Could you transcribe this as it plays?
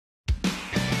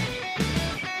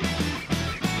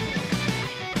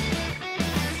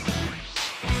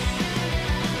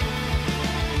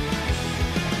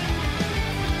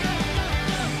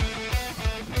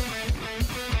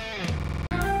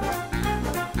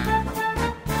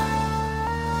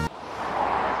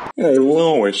Hey,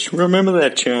 Lois, remember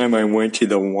that time I went to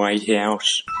the White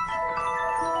House?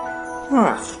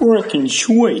 Frickin'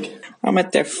 sweet. I'm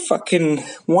at the fucking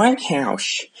White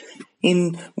House.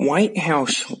 In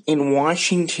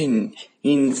Washington.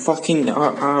 In fucking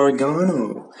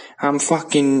Oregano. I'm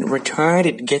fucking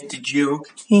retarded, get the joke?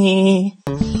 Hey,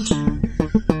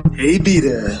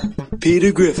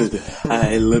 Peter Griffin,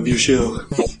 I love your show.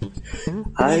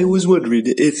 I was wondering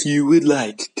if you would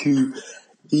like to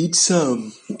eat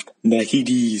some Mackie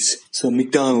D's, some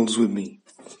McDonald's with me.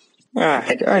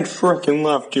 I'd frickin'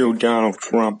 love to, Donald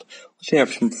Trump. Let's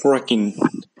have some frickin'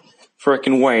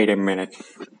 wait a minute.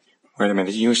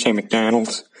 Did you say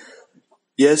McDonald's?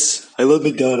 Yes, I love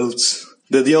McDonald's.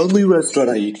 They're the only restaurant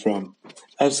I eat from.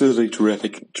 Absolutely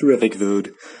terrific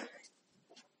food.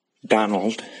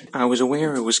 Donald, I was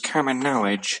aware it was common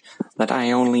knowledge that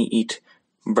I only eat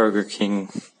Burger King.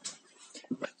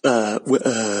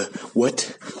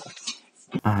 What?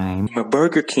 I'm a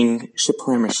Burger King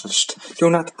supremacist. Do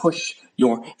not push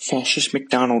your fascist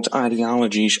McDonald's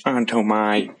ideologies onto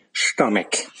my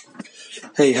stomach.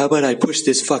 Hey, how about I push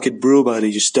this fucking broom out of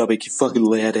your stomach, you fucking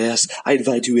lad ass? I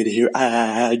invite you in here.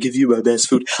 I give you my best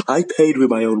food. I paid with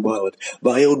my own wallet.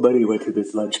 My own money went to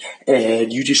this lunch.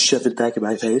 And you just shove it back in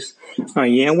my face? Oh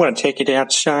yeah, want to take it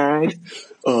outside?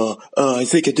 I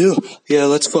think I do. Yeah,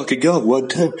 let's fucking go. 1,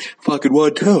 2. Fucking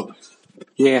 1, 2.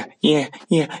 Yeah.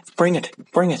 Bring it.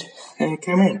 Hey,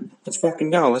 come in. Let's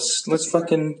fucking go. Let's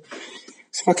fucking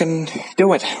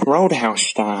do it. Roadhouse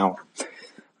style.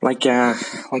 Like that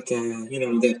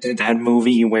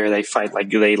movie where they fight like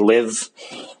They Live,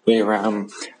 where,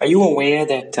 are you aware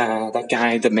that, that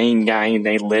guy, the main guy in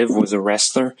They Live was a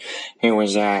wrestler? He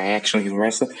was, actually a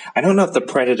wrestler. I don't know if the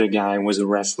Predator guy was a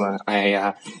wrestler.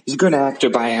 He's a good actor,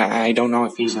 but I don't know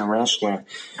if he's a wrestler.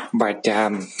 But,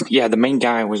 yeah, the main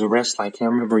guy was a wrestler. I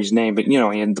can't remember his name, but, he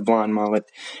had the blonde mullet.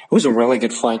 It was a really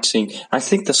good fight scene. I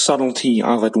think the subtlety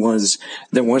of it was,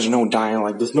 there was no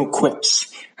dialogue, there's no quips.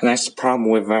 And that's the problem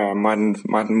with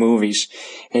modern movies,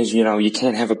 is, you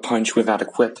can't have a punch without a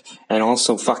quip, and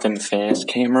also fucking fast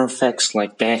camera effects,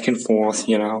 like back and forth,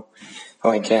 like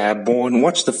Bourne.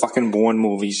 Watch the fucking Bourne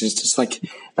movies. It's just like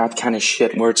that kind of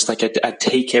shit where it's like a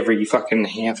take every fucking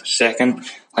half a second.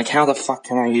 Like, how the fuck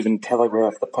can I even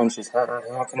telegraph the punches?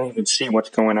 How can I even see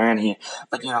what's going on here?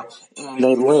 But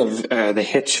They Live. The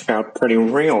hits felt pretty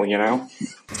real,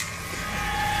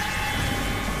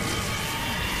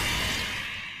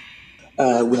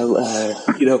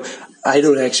 I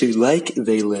don't actually like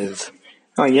They Live.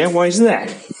 Oh yeah, why is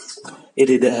that? It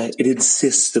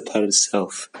insists upon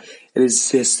itself. It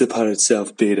insists upon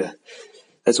itself, Beta.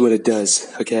 That's what it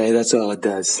does, okay? That's all it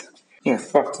does. Yeah,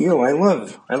 fuck you, I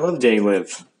love They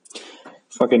Live.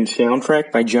 Fucking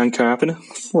soundtrack by John Carpenter.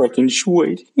 Frickin'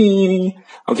 sweet.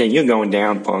 Okay, you're going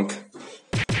down, punk.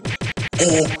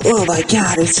 Oh my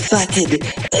god, it's fucking,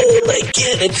 oh my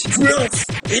god, it's drunk.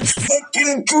 It's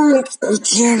fucking drunk.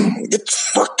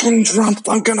 It's fucking drunk.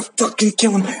 I'm gonna fucking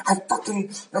kill him.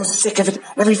 I'm sick of it.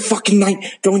 Every fucking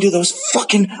night, going to those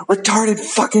fucking retarded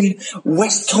fucking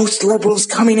West Coast liberals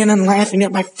coming in and laughing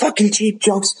at my fucking cheap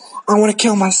jokes. I wanna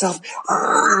kill myself.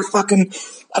 I fucking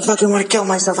want to kill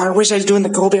myself. I wish I was doing the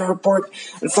Colbert Report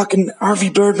and fucking Harvey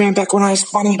Birdman back when I was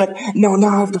funny, but no, now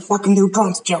I have to fucking do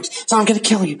drunk jokes. So I'm gonna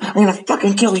kill you. I'm gonna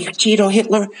fucking kill you, Cheeto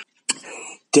Hitler.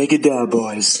 Take it down,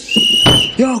 boys.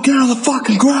 Yo, get on the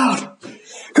fucking ground.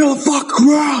 Get on the fucking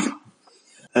ground.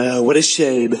 What a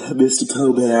shame, Mr.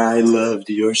 Colbert. I loved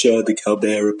your show, the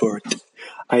Colbert Report.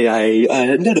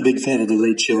 I'm not a big fan of The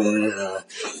Late Show.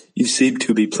 You seem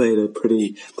to be playing a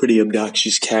pretty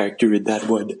obnoxious character in that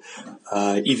one.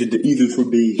 Even for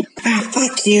me.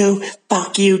 Fuck you,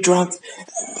 drunk.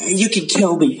 You can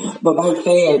kill me, but my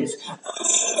fans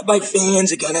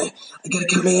are gonna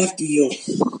come after you.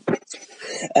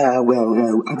 I'm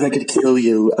not gonna kill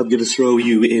you. I'm gonna throw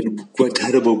you in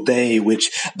Guantanamo Bay, which,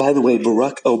 by the way,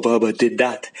 Barack Obama did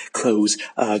not close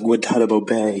Guantanamo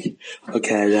Bay.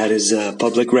 Okay, that is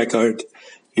public record.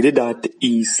 He did not.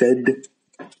 He said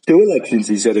 2 elections.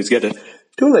 He said he was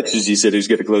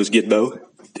gonna close Gitmo.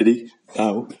 Did he?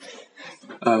 No.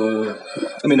 I'm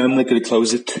not gonna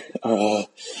close it,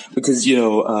 because,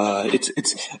 it's,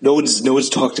 no one's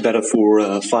talked about it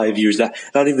for, 5 years.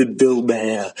 Not even Bill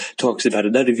Maher talks about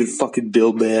it. Not even fucking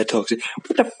Bill Maher talks about it.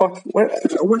 What the fuck?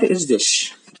 What is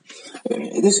this?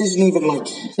 This isn't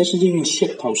even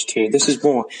shitpost here. This is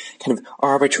more kind of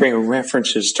arbitrary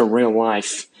references to real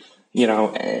life, and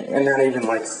not even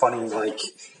funny,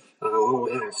 oh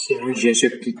yeah, Sarah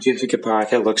Jessica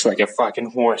Parker looks like a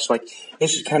fucking horse.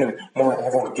 This is kind of more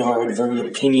avant-garde, very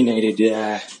opinionated,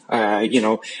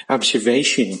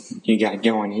 observation you got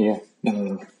going here.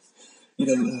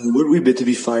 what are we meant to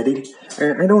be fighting?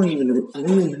 I don't even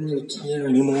really care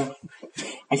anymore.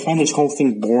 I find this whole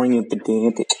thing boring and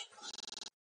pedantic.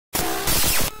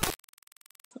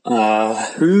 I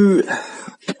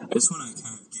just want to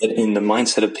kind of get in the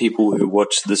mindset of people who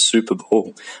watch the Super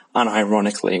Bowl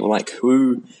unironically. Like,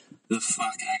 who the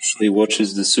fuck actually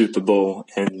watches the Super Bowl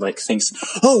and, like, thinks,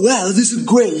 oh, wow, this is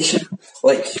great?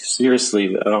 Like,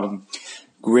 seriously,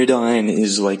 Gridiron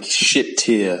is, like, shit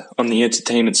tier on the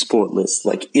entertainment sport list.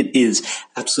 Like, it is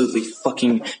absolutely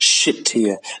fucking shit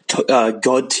tier.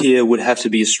 God tier would have to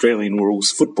be Australian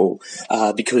rules football,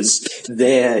 because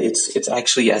there it's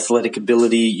actually athletic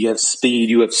ability, you have speed,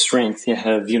 you have strength, you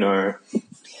have,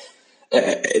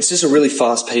 it's just a really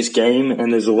fast-paced game,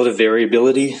 and there's a lot of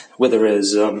variability,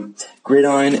 whereas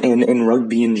Gridiron and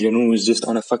rugby in general is just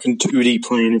on a fucking 2D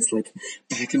plane. It's like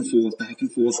back and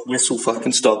forth, whistle,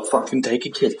 fucking stop, fucking take a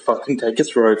kick, fucking take a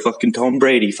throw, fucking Tom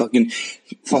Brady, fucking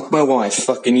fuck my wife,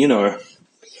 fucking,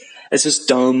 it's just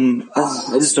dumb.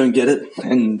 I just don't get it,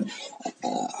 and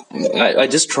I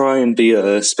just try and be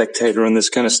a spectator on this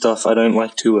kind of stuff. I don't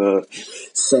like to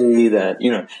say that,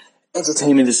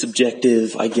 entertainment is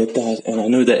subjective, I get that, and I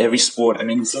know that every sport, as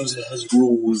long as it has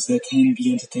rules, there can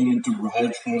be entertainment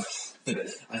derived from it, but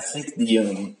I think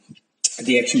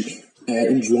the actual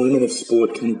enjoyment of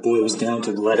sport kind of boils down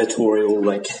to gladiatorial,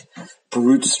 like,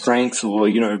 brute strength or,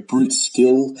 brute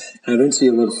skill. I don't see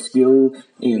a lot of skill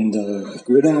in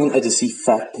Gridiron. I just see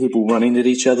fat people running at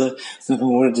each other. If I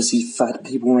wanted to see fat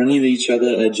people running at each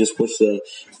other, I'd just watch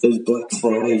those Black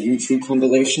Friday YouTube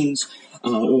compilations.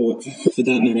 Or, for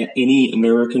that matter, any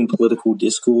American political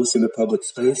discourse in the public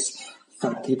space.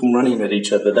 Fat people running at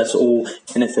each other. That's all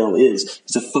NFL is.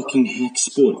 It's a fucking hack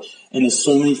sport. And there's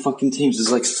so many fucking teams.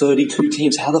 There's like 32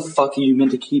 teams. How the fuck are you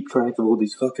meant to keep track of all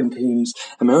these fucking teams?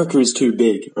 America is too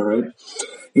big, alright?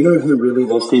 You know who really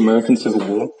lost the American Civil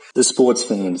War? The sports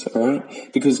fans,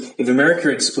 alright? Because if America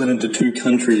had split into two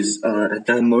countries at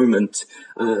that moment,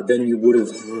 then you would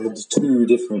have had two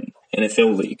different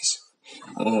NFL leagues.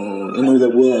 I know there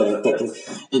were, but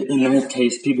in that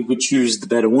case, people could choose the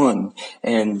better one,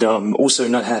 and also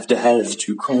not have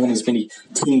to cram as many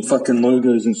team fucking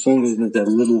logos and songs into their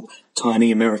little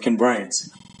tiny American brains.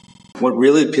 What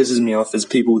really pisses me off is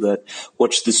people that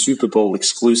watch the Super Bowl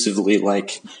exclusively,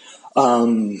 like,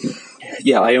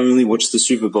 I only watch the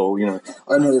Super Bowl, I'm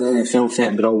not an NFL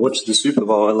fan, but I'll watch the Super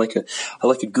Bowl. I like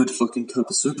a good fucking cup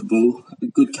of Super Bowl, a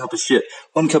good cup of shit.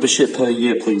 1 cup of shit per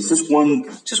year, please. Just one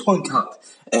cup.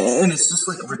 And it's just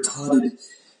like retarded.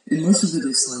 And most of it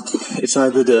is like, it's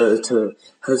either to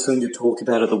have something to talk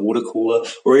about at the water cooler,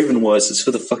 or even worse, it's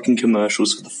for the fucking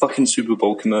commercials, for the fucking Super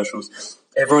Bowl commercials.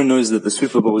 Everyone knows that the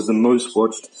Super Bowl is the most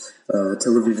watched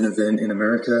television event in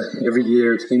America. Every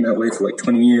year, it's been that way for like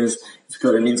 20 years. It's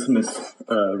got an infamous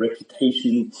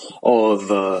reputation of,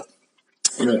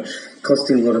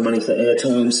 costing a lot of money for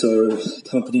airtime, so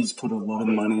companies put a lot of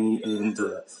money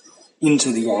into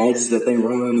the ads that they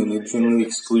run, and they're generally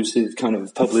exclusive kind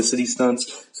of publicity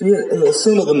stunts. So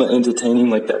some of them are entertaining,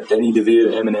 like that Danny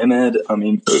DeVito Eminem ad.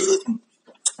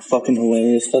 Fucking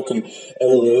hilarious, fucking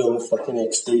LOL, fucking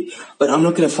XD. But I'm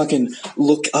not gonna fucking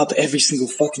look up every single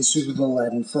fucking Super Bowl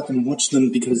ad and fucking watch them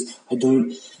because I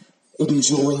don't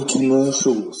enjoy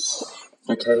commercials,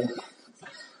 okay?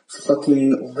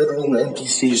 Fucking literal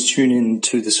NPCs tune in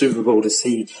to the Super Bowl to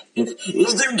see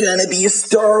is there gonna be a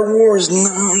Star Wars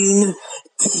 9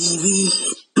 TV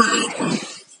spot?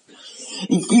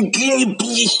 Is there gonna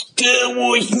be a Star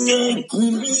Wars 9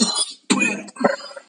 TV